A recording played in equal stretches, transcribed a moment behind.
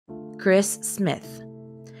Chris Smith.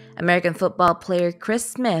 American football player Chris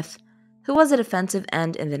Smith, who was a defensive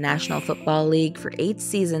end in the National Football League for 8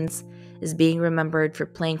 seasons, is being remembered for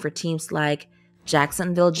playing for teams like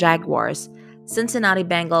Jacksonville Jaguars, Cincinnati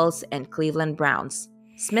Bengals, and Cleveland Browns.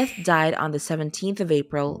 Smith died on the 17th of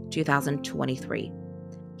April, 2023.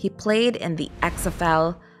 He played in the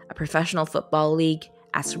XFL, a professional football league,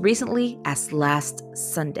 as recently as last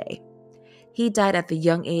Sunday. He died at the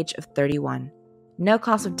young age of 31. No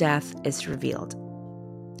cause of death is revealed.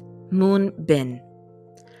 Moon Bin.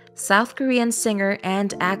 South Korean singer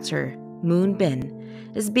and actor Moon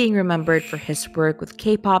Bin is being remembered for his work with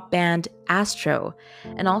K-pop band Astro,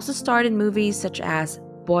 and also starred in movies such as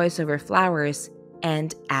Boys Over Flowers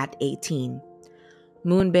and At 18.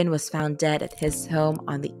 Moonbin was found dead at his home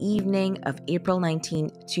on the evening of April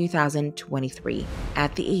 19, 2023,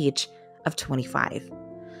 at the age of 25.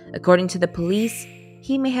 According to the police,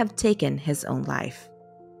 he may have taken his own life.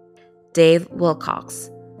 Dave Wilcox.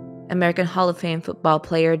 American Hall of Fame football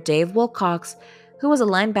player Dave Wilcox, who was a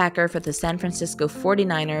linebacker for the San Francisco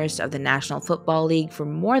 49ers of the National Football League for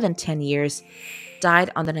more than 10 years, died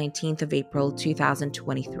on the 19th of April,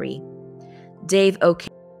 2023. Dave okayed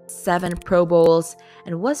 7 Pro Bowls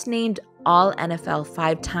and was named All-NFL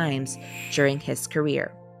 5 times during his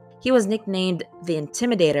career. He was nicknamed the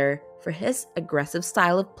Intimidator for his aggressive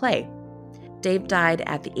style of play. Dave died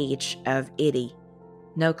at the age of 80.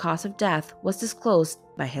 No cause of death was disclosed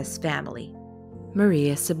by his family.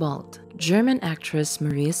 Maria Sebald. German actress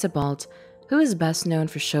Maria Sebald, who is best known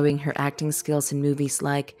for showing her acting skills in movies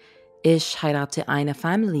like Ich heirate eine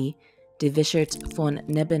Familie, Die Wichert von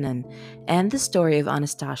Nebenan, and The Story of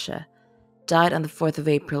Anastasia, died on the 4th of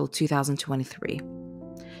April 2023.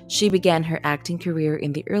 She began her acting career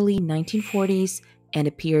in the early 1940s and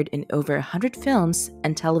appeared in over 100 films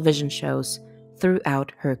and television shows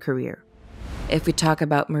throughout her career. If we talk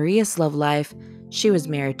about Maria's love life, she was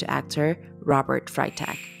married to actor Robert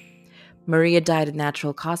Freitag. Maria died of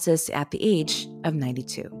natural causes at the age of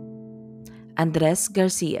 92. Andres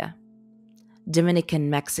Garcia.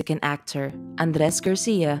 Dominican-Mexican actor Andres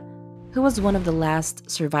Garcia, who was one of the last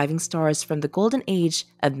surviving stars from the golden age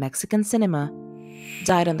of Mexican cinema,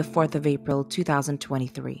 died on the 4th of April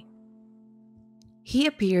 2023. He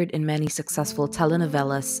appeared in many successful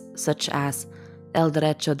telenovelas such as El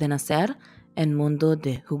Derecho de Nacer and Mundo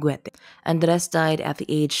de Juguete. Andres died at the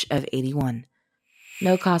age of 81.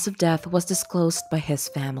 No cause of death was disclosed by his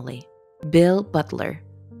family. Bill Butler.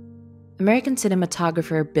 American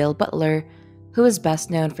cinematographer Bill Butler, who is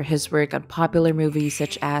best known for his work on popular movies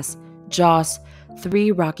such as Jaws,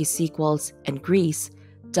 3 Rocky sequels, and Grease,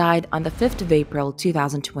 died on the 5th of April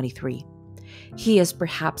 2023. He is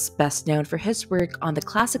perhaps best known for his work on the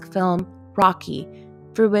classic film Rocky,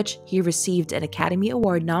 for which he received an Academy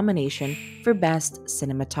Award nomination for Best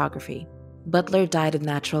Cinematography. Butler died of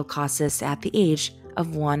natural causes at the age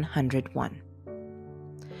of 101.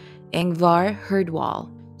 Ingvar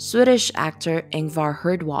Herdwall. Swedish actor Ingvar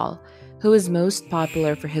Herdwall, who is most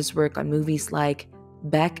popular for his work on movies like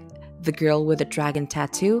Beck, The Girl with the Dragon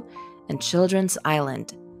Tattoo, and Children's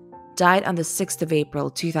Island, died on the 6th of April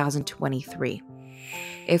 2023.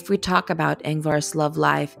 If we talk about Ingvar's love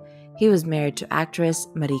life, he was married to actress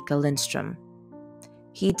Marika Lindström.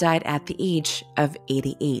 He died at the age of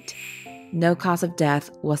 88. No cause of death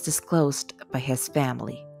was disclosed by his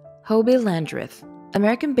family. Hobie Landreth.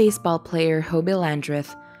 American baseball player Hobie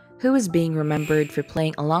Landreth, who is being remembered for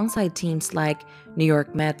playing alongside teams like New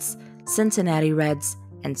York Mets, Cincinnati Reds,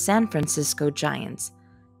 and San Francisco Giants,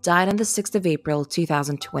 died on the 6th of April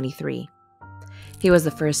 2023. He was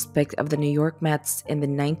the first pick of the New York Mets in the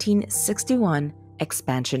 1961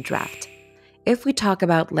 expansion draft. If we talk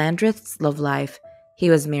about Landreth's love life,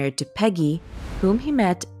 he was married to Peggy, whom he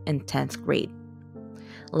met in 10th grade.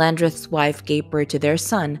 Landreth's wife gave birth to their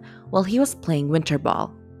son while he was playing winter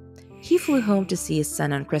ball. He flew home to see his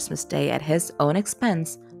son on Christmas Day at his own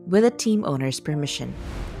expense with the team owner's permission.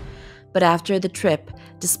 But after the trip,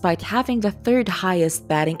 despite having the 3rd highest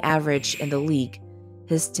batting average in the league,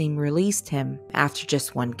 his team released him after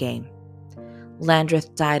just 1 game.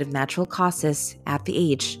 Landreth died of natural causes at the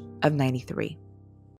age of 93.